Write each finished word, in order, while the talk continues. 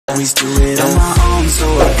always do it on my own, so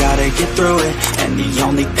I gotta get through it. And the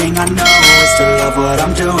only thing I know is to love what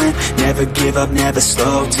I'm doing. Never give up, never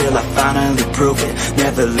slow, till I finally prove it.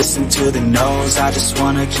 Never listen to the no's, I just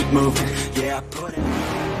wanna keep moving. Yeah, I put it.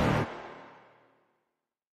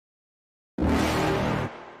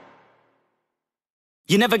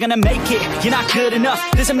 You're never gonna make it, you're not good enough.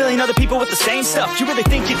 There's a million other people with the same stuff. You really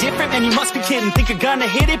think you're different? Man, you must be kidding. Think you're gonna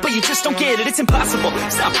hit it, but you just don't get it. It's impossible,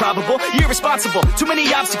 it's not probable, you're irresponsible. Too many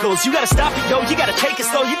obstacles, you gotta stop it, yo. You gotta take it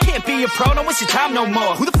slow, you can't be a pro. Don't waste your time no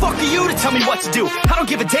more. Who the fuck are you to tell me what to do? I don't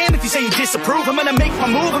give a damn if you say you disapprove. I'm gonna make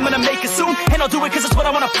my move, I'm gonna make it soon. And I'll do it cause it's what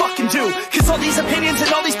I wanna fucking do. Cause all these opinions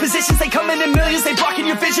and all these positions, they come in millions, they blocking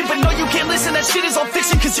your vision. But no, you can't listen, that shit is all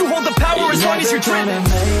fiction. Cause you hold the power as long as you're dreaming.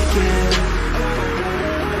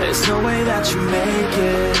 There's no way that you make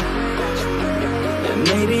it. And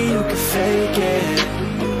maybe you could fake it,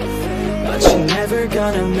 but you're never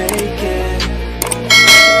gonna make it.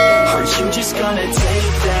 Aren't you just gonna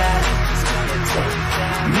take that?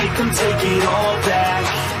 Make them take it all back.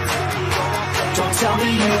 Don't tell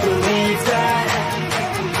me you believe that.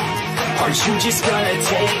 Aren't you just gonna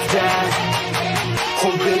take that?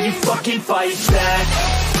 Or will you fucking fight back?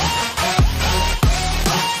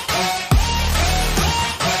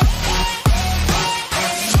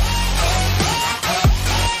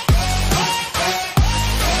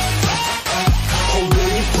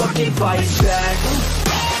 Fight back.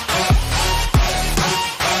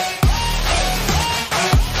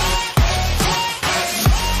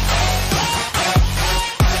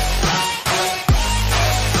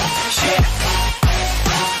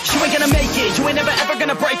 You ain't gonna make it, you ain't never ever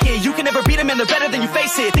gonna break it. You can never beat them and they're better than you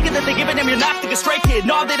face it. Thinking that they give a damn, you're not thinking straight, kid.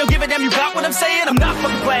 No, they don't give a damn, you got what I'm saying? I'm not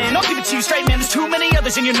fucking playing, I'll give it to you straight, man. There's too many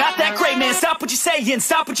others and you're not that great, man. Stop what you're saying,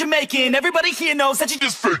 stop what you're making. Everybody here knows that you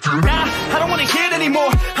just faking. Nah, I don't wanna hear it anymore,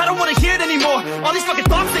 I don't wanna hear it anymore. All these fucking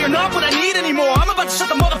thoughts, they are not what I need anymore. I'm about to shut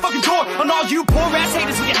the motherfucking door on all you poor ass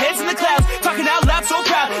haters with your heads in the clouds, talking out loud so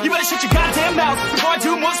proud. You better shut your goddamn mouth before I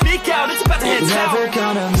do more speak out. It's about to head south. You're never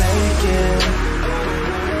gonna make it.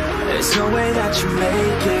 There's no way that you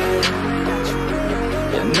make it.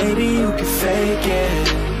 And maybe you could fake it,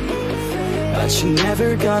 but you're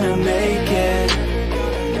never gonna make it.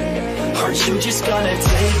 Aren't you just gonna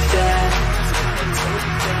take that?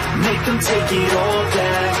 Make them take it all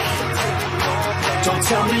back. Don't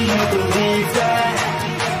tell me you believe that.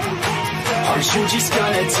 Aren't you just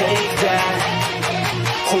gonna take that?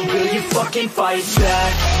 Or will you fucking fight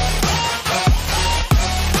back?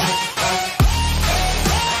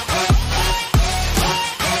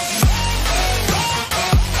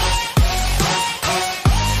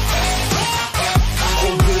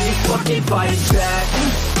 Fight back.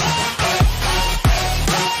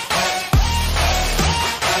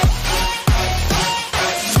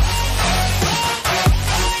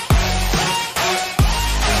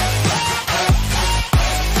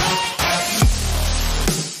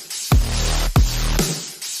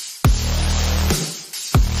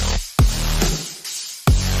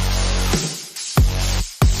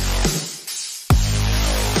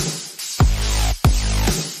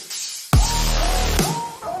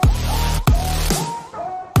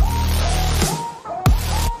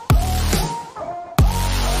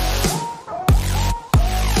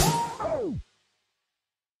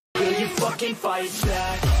 Fight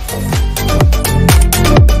back.